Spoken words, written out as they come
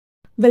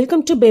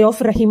Welcome to Bay of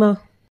Rahima.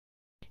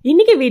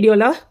 இன்னைக்கு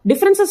வீடியோல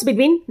differences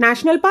between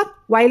National Park,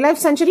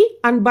 Wildlife Sanctuary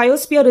and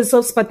Biosphere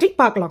Reserves பற்றி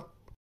பார்க்கலாம்.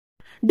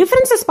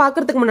 Differences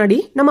பார்க்கறதுக்கு முன்னாடி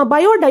நம்ம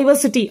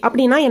பயோடைவர்சிட்டி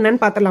அப்படின்னா என்னன்னு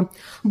பார்த்தலாம்.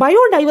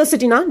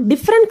 பயோடைவர்சிட்டினா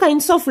டிஃப்ரெண்ட்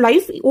கைண்ட்ஸ் ஆஃப்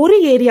லைஃப் ஒரு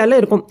ஏரியால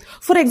இருக்கும்.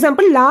 For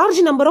example large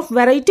number of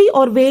variety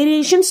R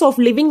variations of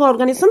living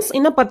organisms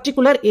in a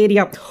particular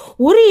area.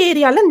 ஒரு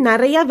ஏரியால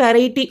நிறைய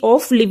வெரைட்டி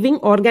ஆஃப் லிவிங்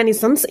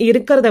ஆர்கானிசம்ஸ்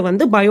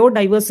இருக்கிறத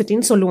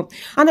பயோடைவர்சிட்டின்னு சொல்லுவோம்.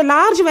 அந்த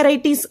லார்ஜ்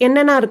வெரைட்டிஸ்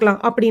என்னென்ன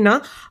இருக்கலாம் அப்படின்னா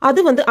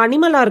அது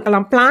அனிமலா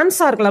இருக்கலாம்,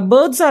 பிளான்ஸா இருக்கலாம்,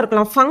 பேர்ட்ஸா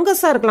இருக்கலாம்,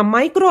 ஃபங்கஸா இருக்கலாம்,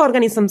 மைக்ரோ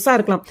ஆர்கானிசம்ஸா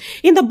இருக்கலாம்.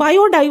 இந்த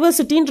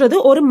பயோடைவர்சிட்டின்றது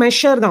ஒரு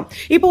மெஷர் தான்.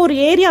 இப்போ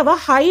ஒரு ஏரியாவா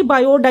ஹை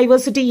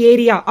பயோடைவர்சிட்டி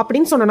ஏரியா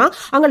அப்படின்னு சொன்னா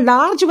அங்க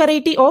லார்ஜ்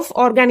வெரைட்டி ஆஃப்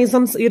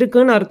ஆர்கானிசம்ஸ்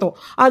இருக்குன்னு அர்த்தம்.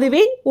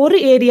 அதுவே ஒரு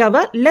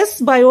ஏரியாவை லெஸ்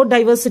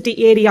பயோடைவர்சிட்டி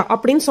ஏரியா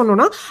அப்படின்னு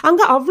சொன்னோம்னா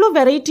அங்க அவ்வளோ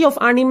variety of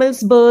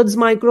animals, birds,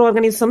 micro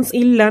organisms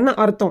இல்லைன்னு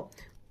அர்த்தம்.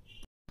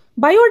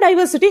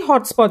 பயோடைவர்சிட்டி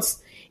ஹாட்ஸ்பாட்ஸ்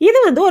இது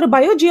ஒரு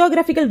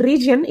பயோஜியோகிராபிக்கல்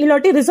ரீஜியன்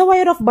இல்லாட்டி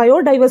ரிசர்வாயர் ஆஃப்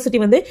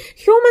பயோடைவர்சிட்டி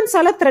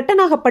ஹியூமன்ஸால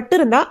த்ரெட்டன்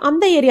ஆகப்பட்டிருந்தா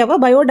அந்த ஏரியாவை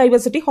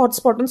பயோடைவர்சிட்டி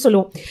ஹாட்ஸ்பாட்னு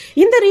சொல்லுவோம்.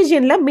 இந்த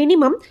ரீஜியன்ல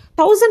minimum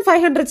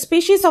 1500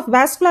 species of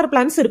vascular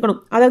plants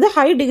இருக்கணும், அதாவது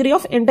ஹை டிகிரி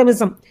ஆஃப்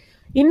என்டமிசம்.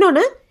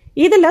 இன்னொன்னு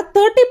இதுல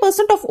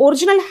 30% ஆஃப்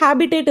ஒரிஜினல்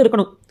ஹேபிடேட்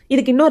இருக்கணும்.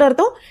 இதுக்கு இன்னொரு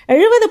அர்த்தம்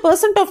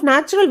 70% ஆஃப்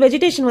நேச்சுரல்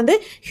வெஜிடேஷன்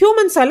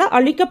ஹியூமன்ஸால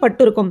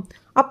அழிக்கப்பட்டிருக்கும்.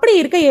 அப்படி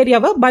இருக்க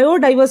ஏரியாவை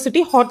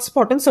பயோடைவர்சிட்டி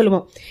ஹாட்ஸ்பாட்னு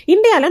சொல்லுவோம்.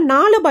 இந்தியால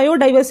 4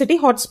 பயோடைவர்சிட்டி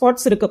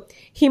ஹாட்ஸ்பாட்ஸ் இருக்கு.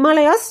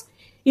 Himalayas,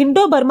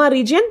 Indo Burma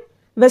region,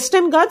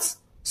 western God's,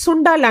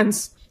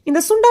 சுண்டாலாண்ட்ஸ். இந்த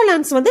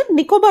சுண்டாலாண்ட்ஸ்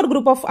நிக்கோபார்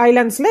குரூப் ஆஃப்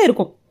ஐலாண்ட்ஸ்ல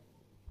இருக்கும்.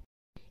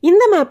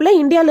 இந்த மேப்ல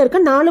இந்தியால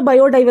இருக்க 4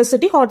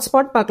 பயோடைவர்சிட்டி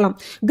ஹாட்ஸ்பாட் பார்க்கலாம்.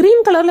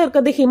 கிரீன் கலர்ல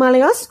இருக்கிறது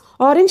ஹிமாலயாஸ்,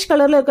 ஆரஞ்சு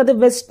கலர்ல இருக்கிறது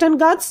வெஸ்டர்ன்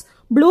காட்ஸ்,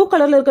 ப்ளூ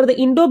கலர்ல இருக்கிறது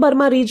இண்டோ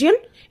பர்மா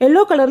ரீஜியன்,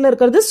 எல்லோ கலர்ல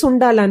இருக்கிறது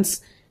சுண்டாலாண்ட்ஸ்.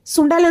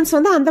 சுண்டாலாண்ட்ஸ்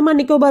அந்தமான்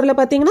நிக்கோபார்ல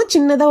பாத்தீங்கன்னா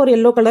சின்னதா ஒரு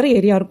எல்லோ கலர்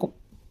ஏரியா இருக்கும்.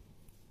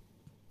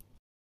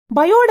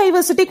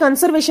 பயோடைவர்சிட்டி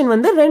கன்சர்வேஷன்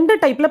 2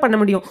 டைப்ல பண்ண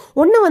முடியும்.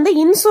 ஒன்னு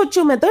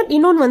இன்சோச்சு மெத்தட்,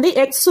 இன்னொன்னு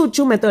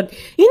எக்ஸோச்சு மெத்தட்.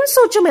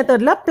 இன்சோச்சு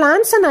மெத்தட்ல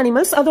பிளான்ட்ஸ் அண்ட்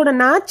அனிமல்ஸ் அதோட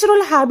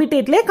நேச்சுரல்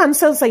ஹேபிடேட்லயே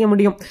கன்சர்வ் செய்ய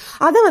முடியும்.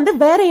 அதை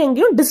வேற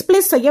எங்கேயும்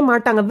டிஸ்பிளேஸ் செய்ய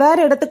மாட்டாங்க, வேற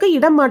இடத்துக்கு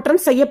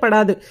இடமாற்றம்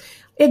செய்யப்படாது.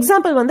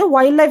 எக்ஸாம்பிள்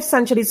வைல்ட் லைஃப்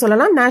சாங்சுரி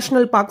சொல்லலாம்,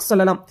 நேஷனல் பார்க்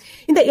சொல்லலாம்.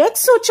 இந்த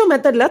எக்ஸோச்சு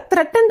மெத்தட்ல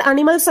threatened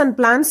animals and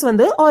plants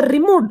R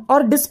removed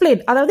R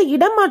displayed, அதாவது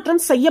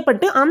இடமாற்றம்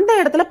செய்யப்பட்டு அந்த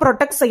இடத்துல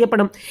ப்ரொடெக்ட்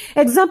செய்யப்படும்.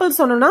 எக்ஸாம்பிள்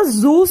சொல்லணும்னா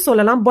ஜூ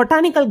சொல்லலாம்,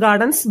 பொட்டானிக்கல்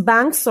கார்டன்ஸ்,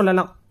 பேங்க்ஸ்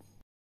சொல்லலாம்.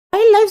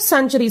 வைல்ட் லைஃப்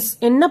சாங்சுரிஸ்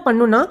என்ன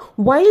பண்ணுனா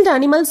வைல்ட்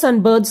அனிமல்ஸ்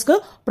அண்ட் பேர்ட்ஸ்க்கு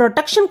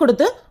ப்ரொடெக்ஷன்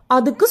கொடுத்து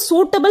அதுக்கு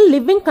சூட்டபிள்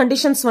லிவிங்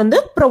கண்டிஷன்ஸ்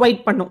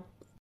ப்ரொவைட் பண்ணும்.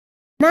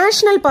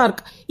 நேஷனல் பார்க்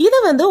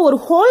இது ஒரு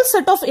ஹோல்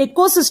செட் ஆஃப்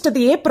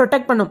எக்கோசிஸ்டத்தையே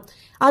ப்ரொடெக்ட் பண்ணும்.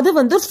 அது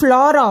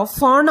Flora,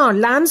 fauna,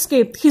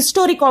 landscape,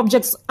 historic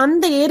objects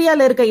அந்த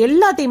ஏரியால இருக்க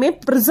எல்லாத்தையுமே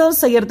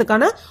பிரிசர்வ்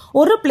செய்யறதுக்கான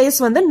ஒரு place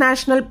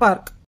national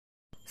park.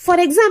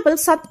 For example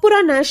Satpura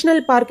national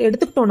park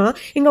எடுத்துக்கிட்டோம்னா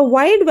இங்க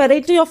wide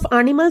variety of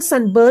animals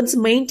and birds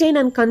maintain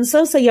and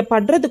conserve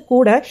செய்யப்படுறது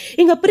கூட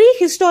இங்க pre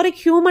historic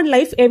human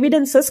life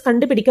evidences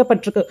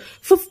கண்டுபிடிக்கப்பட்டிருக்கு.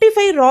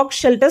 55 rock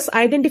shelters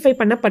identify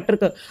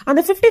பண்ணப்பட்டிருக்கு.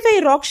 அந்த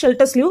 55 ராக்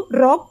ஷெல்டர்ஸ்லயும்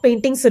ராக்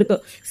பெயிண்டிங்ஸ் இருக்கு.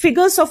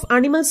 Figures of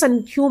animals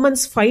and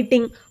humans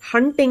fighting,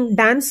 hunting,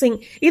 dancing,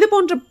 இது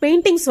போன்ற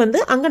paintings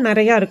அங்க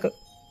நிறைய இருக்கு.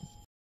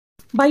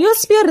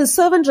 பயோஸ்பியர்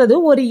ரிசர்வ்ன்றது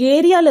ஒரு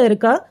ஏரியால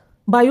இருக்க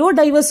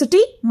பயோடைவர்சிட்டி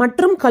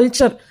மற்றும்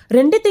கல்ச்சர்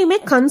ரெண்டுத்தையுமே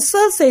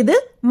கன்சர்வ் செய்து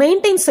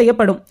மெயின்டைன்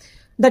செய்யப்படும்.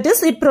 That is,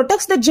 it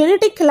protects the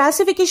genetic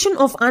classification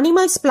of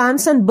animals,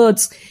 plants and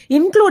birds,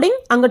 including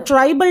அங்க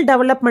tribal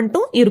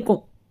developmentம்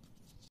இருக்கும்.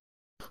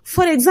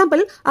 For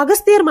example,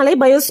 அகஸ்தியர் மலை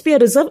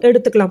பயோஸ்பியர் ரிசர்வ்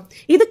எடுத்துக்கலாம்.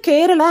 இது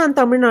கேரளா and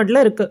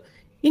தமிழ்நாடுல இருக்கு.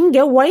 இங்க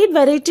wide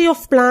variety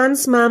of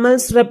plants,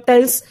 mammals,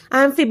 reptiles,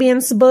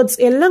 amphibians, birds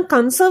எல்லாம்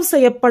கன்சர்வ்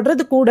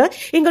செய்யப்படுறது கூட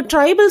இங்க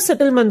ட்ரைபல்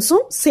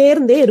செட்டில்மெண்ட்ஸும்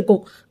சேர்ந்தே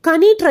இருக்கும்.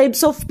 கனி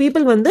ட்ரைப்ஸ் ஆஃப்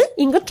பீப்புள்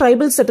இங்க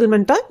ட்ரைபல்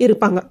செட்டில்மெண்டா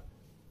இருப்பாங்க.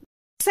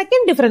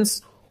 செகண்ட் டிஃபரன்ஸ்,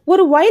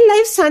 ஒரு வைல்ட்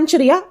லைஃப்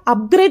சாங்சுரியா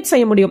அப்கிரேட்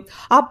செய்ய முடியும்.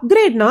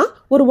 அப்கிரேட்னா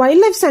ஒரு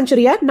வைல்ட் லைஃப்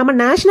சாங்சுரியா நம்ம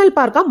நேஷனல்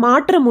பார்க்கா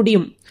மாற்ற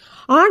முடியும்.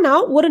 ஆனா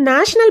ஒரு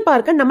நேஷனல்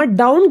பார்க்க நம்ம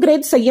டவுன்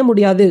கிரேட் செய்ய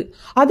முடியாது.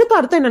 அதுக்கு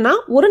அர்த்தம் என்னன்னா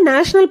ஒரு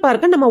நேஷனல்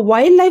பார்க்க நம்ம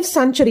வைல்ட் லைஃப்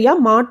சாங்சுரியா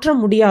மாற்ற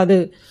முடியாது.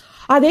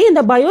 அதே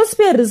இந்த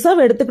பயோஸ்பியர்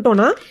ரிசர்வ்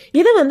எடுத்துக்கிட்டோம்னா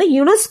இது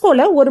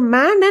யுனெஸ்கோல ஒரு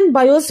மேன் அண்ட்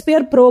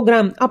பயோஸ்பியர்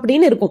ப்ரோக்ராம்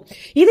அப்படின்னு இருக்கும்.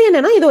 இது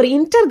என்னன்னா இது ஒரு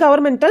இன்டர்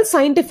கவர்மெண்டல்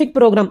சயின்டிபிக்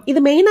ப்ரோக்ராம்.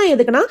 இது மெயினா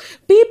எதுக்குன்னா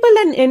பீப்புள்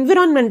அண்ட்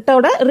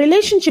என்விரான்மெண்டோட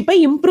ரிலேஷன்ஷிப்பை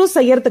இம்ப்ரூவ்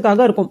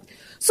செய்யறதுக்காக இருக்கும்.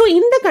 சோ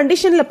இந்த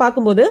கண்டிஷன்ல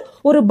பார்க்கும்போது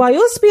ஒரு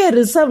பயோஸ்பியர்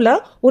ரிசர்வ்ல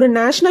ஒரு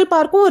நேஷனல்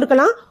பார்க்கும்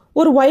இருக்கலாம்,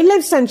 ஒரு வைல்ட்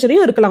லைஃப்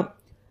சாங்சுரியும் இருக்கலாம்.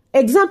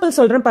 எக்ஸாம்பிள்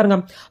சொல்றேன் பாருங்க.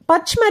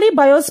 பச்மரி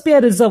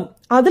பயோஸ்பியர் ரிசர்வ்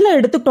அதுல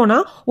எடுத்துக்கிட்டோம்னா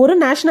ஒரு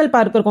நேஷனல்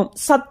பார்க் இருக்கும்,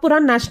 Satpura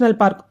national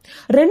park.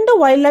 2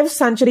 wild life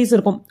sanctuaries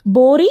இருக்கும்,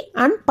 போரி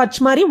அண்ட்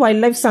பச்மரி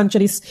வைல்ட் லைஃப்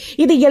சாங்சுரிஸ்.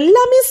 இது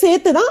எல்லாமே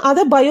சேர்த்துதான்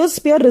அதை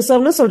பயோஸ்பியர்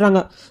ரிசர்வ்னு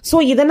சொல்றாங்க.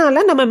 சோ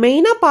இதனால நம்ம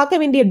மெயினா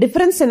பார்க்க வேண்டிய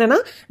டிஃபரன்ஸ்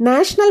என்னன்னா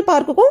நேஷனல்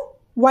பார்க்குக்கும்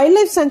வைல்ட்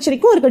லைஃப்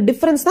சாங்சுரிக்கும் இருக்க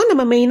டிஃபரன்ஸ் தான்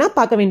நம்ம மெயினா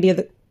பார்க்க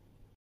வேண்டியது.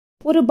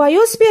 ஒரு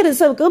பயோஸ்பியர்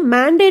ரிசர்வ்க்கு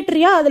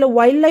மேண்டேட்டரியா அதுல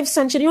வைல்ட் லைஃப்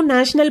சாங்சுரியும்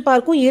நேஷனல்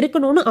பார்க்கும்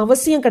இருக்கணும்னு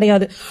அவசியம்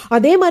கிடையாது.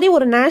 அதே மாதிரி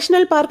ஒரு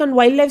national park and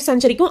wild life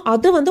சாங்சுரிக்கும்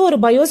அது ஒரு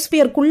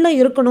பயோஸ்பியருக்குள்ள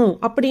இருக்கணும்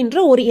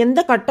அப்படின்ற ஒரு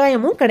எந்த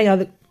கட்டாயமும்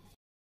கிடையாது.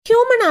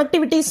 ஹியூமன்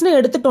ஆக்டிவிட்டீஸ்னு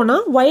எடுத்துட்டோம்னா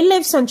wild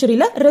life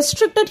செஞ்சுரியில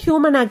restricted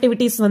human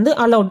activities வந்து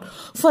allowed.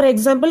 For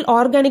example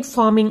organic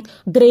farming,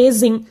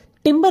 grazing,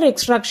 timber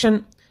extraction,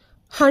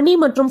 honey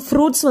மற்றும்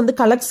ஃப்ரூட்ஸ் வந்து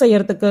கலெக்ட்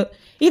செய்யறதுக்கு,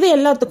 இது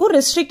எல்லாத்துக்கும்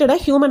ரெஸ்ட்ரிக்டடா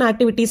ஹியூமன்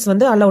ஆக்டிவிட்டீஸ்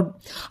வந்து அலௌட்.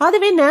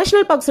 அதுவே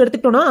நேஷனல் பார்க்ஸ்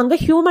எடுத்துக்கிட்டோம்னா அங்க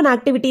ஹியூமன்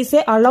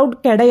ஆக்டிவிட்டீஸே அலௌட்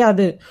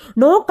கிடையாது.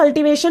 No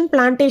cultivation,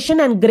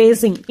 plantation and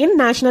grazing in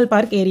national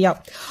park area.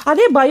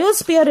 அதே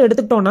பயோஸ்பியர்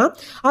எடுத்துக்கிட்டோம்னா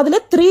அதுல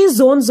 3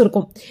 zones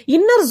இருக்கும்.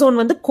 இன்னர் ஜோன்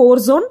வந்து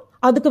கோர் ஜோன்,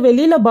 அதுக்கு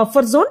வெளியில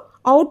பஃபர் ஜோன்,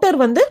 அவுட்டர்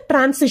வந்து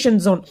transition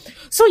zone.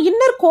 So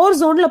inner core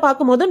ஜோன்ல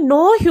பார்க்கும்போது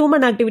no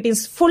human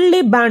activities,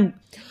 fully pant.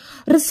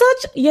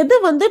 Research எது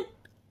வந்து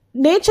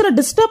நேச்சரை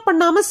டிஸ்டர்ப்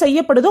பண்ணாம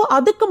செய்யப்படுதோ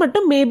அதுக்கு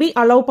மட்டும் மேபி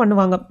அலோவ்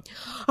பண்ணுவாங்க.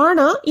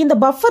 ஆனா இந்த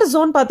பஃபர்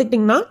ஜோன்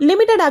பாத்துக்கிட்டீங்கன்னா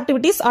லிமிடெட்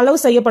ஆக்டிவிட்டீஸ்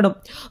அலோவ் செய்யப்படும்.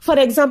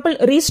 For example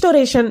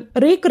restoration,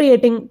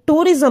 recreating,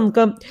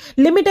 டூரிசம்க்கு,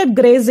 limited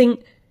grazing,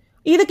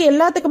 இதுக்கு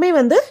எல்லாத்துக்குமே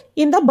வந்து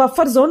இந்த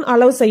பஃபர் ஜோன்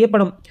அலோவ்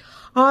செய்யப்படும்.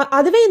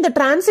 அதுவே இந்த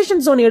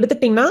டிரான்சிஷன் ஜோன்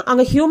எடுத்துக்கிட்டீங்கன்னா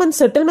அங்க ஹியூமன்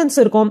செட்டில்மெண்ட்ஸ்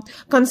இருக்கும்,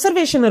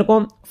 கன்சர்வேஷன்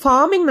இருக்கும்,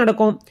 ஃபார்மிங்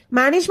நடக்கும்,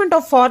 மேனேஜ்மெண்ட்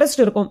ஆஃப்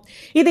ஃபாரஸ்ட் இருக்கும்.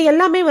 இது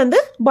எல்லாமே வந்து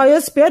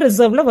பயோஸ்பியர்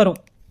ரிசர்வ்ல வரும்.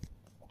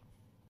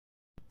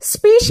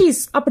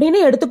 ஸ்பீஷீஸ் அப்படின்னு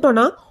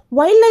எடுத்துட்டோம்னா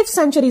வைல்ட் லைஃப்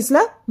செஞ்சுரிஸ்ல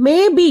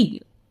மேபி,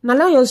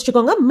 நல்லா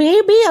யோசிச்சுக்கோங்க,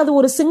 மேபி அது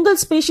ஒரு சிங்கிள்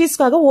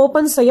ஸ்பீஷீஸ்க்காக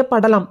ஓபன்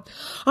செய்யப்படலாம்.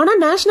 ஆனா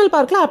நேஷனல்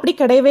பார்க்ல அப்படி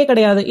கிடையவே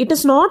கிடையாது. It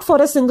is not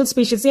for a single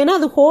species. ஏன்னா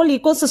அது ஹோல்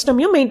ஈகோ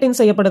சிஸ்டமையும் மெயின்டைன்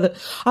செய்யப்படுது.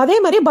 அதே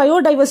மாதிரி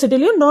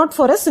பயோடைவர்சிட்டிலையும் not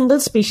for a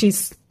single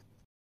species.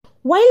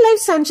 Wild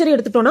life sanctuary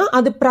எடுத்துட்டோம்னா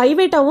அது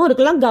பிரைவேட்டாவும்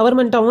இருக்கலாம்,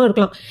 கவர்மெண்டாவும்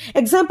இருக்கலாம்.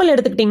 எக்ஸாம்பிள்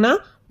எடுத்துக்கிட்டீங்கன்னா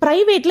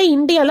பிரைவேட்ல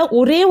இந்தியால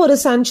ஒரே ஒரு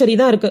சாங்சுரி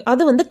தான் இருக்கு.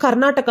 அது வந்து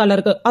கர்நாடகால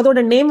இருக்கு. அதோட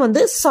நேம்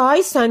வந்து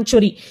Sai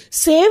sanctuary,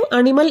 save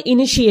animal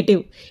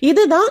initiative.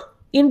 இதுதான்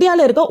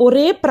இந்தியால இருக்க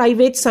ஒரே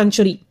பிரைவேட்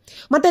சாங்சுரி.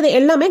 மற்றது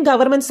எல்லாமே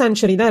கவர்மெண்ட்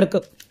சாங்சுரி தான் இருக்கு.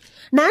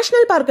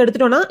 நேஷனல் பார்க்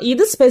எடுத்துட்டோம்னா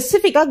இது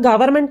ஸ்பெசிபிக்கா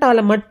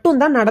கவர்மெண்டால மட்டும்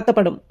தான்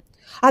நடத்தப்படும்.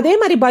 அதே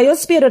மாதிரி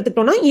பயோஸ்பியர்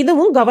எடுத்துட்டோம்னா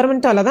இதுவும்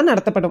கவர்மெண்டால தான்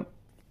நடத்தப்படும்.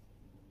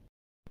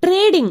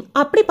 ட்ரேடிங்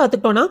அப்படி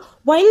பார்த்துட்டோம்னா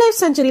வைல்ட்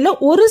லைஃப் செஞ்சுரியில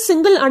ஒரு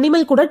சிங்கிள்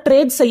அனிமல் கூட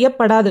ட்ரேட்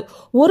செய்யப்படாது.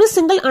 ஒரு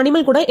சிங்கிள்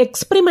அனிமல் கூட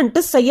எக்ஸ்பெரிமெண்ட்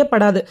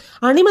செய்யப்படாது.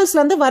 அனிமல்ஸ்ல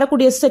இருந்து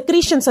வரக்கூடிய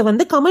செக்ரீஷன்ஸை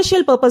வந்து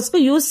கமர்ஷியல்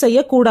பர்பஸ்க்கு யூஸ்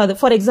செய்யக்கூடாது.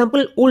 For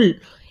example ul,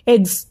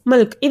 X,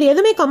 milk, இது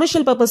எதுவுமே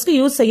கமர்ஷியல் பர்பஸ்க்கு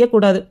யூஸ்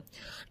செய்யக்கூடாது.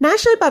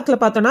 நேஷனல் பார்க்ல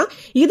பார்த்தோம்னா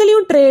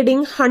இதுலயும்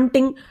ட்ரேடிங்,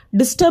 ஹண்டிங்,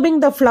 டிஸ்டர்பிங்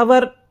த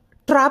ஃபிளவர்,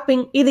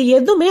 டிராப்பிங், இது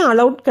எதுவுமே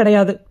அலௌட்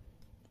கிடையாது.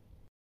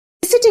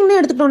 விசிட்டிங்னு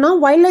எடுத்துட்டோம்னா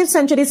வைல்ட் லைஃப்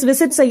சாங்சுரிஸ்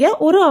விசிட் செய்ய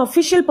ஒரு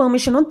அபிஷியல்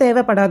பெர்மிஷனும்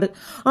தேவைப்படாது.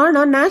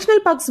 ஆனா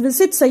நேஷனல் பார்க்ஸ்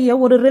விசிட் செய்ய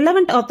ஒரு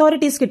ரிலவெண்ட்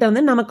அத்தாரிட்டிஸ் கிட்ட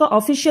வந்து நமக்கு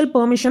அபிஷியல்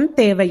பெர்மிஷன்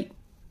தேவை.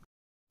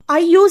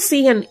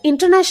 IUCN,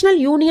 international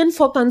union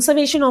for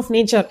conservation of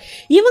nature,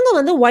 இவங்க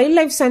வந்து வைல்ட்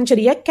லைஃப்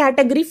சாங்சுரிய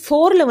கேட்டகரி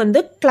 4ல வந்து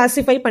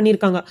கிளாசிஃபை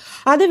பண்ணிருக்காங்க.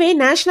 அதுவே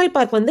நேஷனல்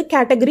பார்க் வந்து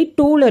கேட்டகரி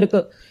 2ல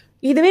இருக்கு.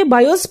 இதுவே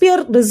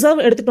பயோஸ்பியர்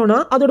ரிசர்வ் எடுத்துட்டோம்னா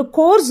அதோட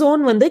கோர்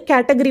ஜோன் வந்து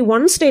கேட்டகரி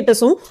 1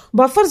 ஸ்டேட்டஸும்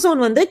பஃபர்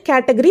ஜோன் வந்து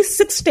கேட்டகரி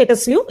 6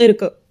 ஸ்டேட்டஸ்லயும்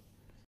இருக்கு.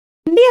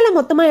 இந்தியால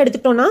மொத்தமா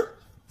எடுத்துட்டோம்னா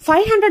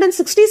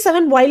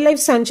 567 வைல்ட்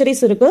லைஃப்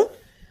சாங்சுரிஸ் இருக்கு,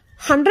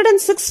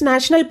 106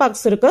 நேஷனல்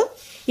பார்க்ஸ் இருக்கு,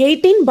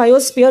 18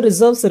 பயோஸ்பியர்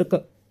ரிசர்வ்ஸ் இருக்கு.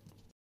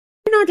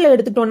 தமிழ்நாட்டில்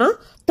எடுத்துட்டோம்னா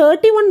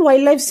 31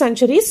 wild life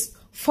sanctuaries,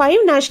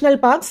 5 national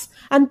parks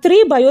and 3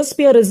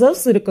 biosphere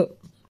reserves இருக்கு.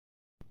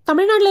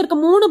 தமிழ்நாட்டில் இருக்க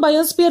 3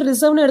 பயோஸ்பியர்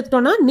ரிசர்வ்னு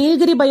எடுத்துட்டோம்னா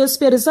Nilgiri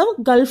biosphere reserve,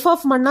 gulf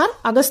of Mannar,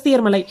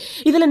 Agasthiyar மலை.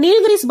 இதுல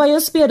நீலகிரிஸ்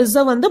பயோஸ்பியர்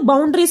ரிசர்வ் வந்து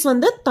பவுண்டரிஸ்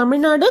வந்து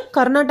தமிழ்நாடு,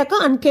 கர்நாடகா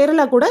அண்ட்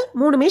கேரளா கூட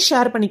 3மே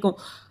ஷேர் பண்ணிக்கும்.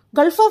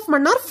 கல்ஃப் ஆஃப்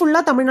மன்னார் ஃபுல்லா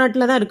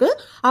தமிழ்நாட்டில் தான் இருக்கு.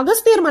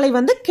 அகஸ்தியர் மலை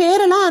வந்து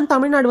கேரளா அண்ட்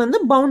தமிழ்நாடு வந்து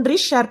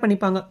பவுண்டரிஸ் ஷேர்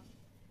பண்ணிப்பாங்க.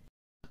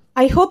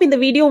 ஐ ஹோப் இந்த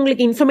வீடியோ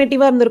உங்களுக்கு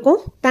இன்ஃபர்மேட்டிவா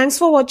இருந்திருக்கும். தேங்க்ஸ்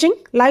ஃபார் வாட்சிங்.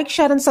 Like,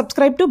 share and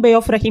subscribe to bay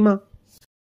of Rahima.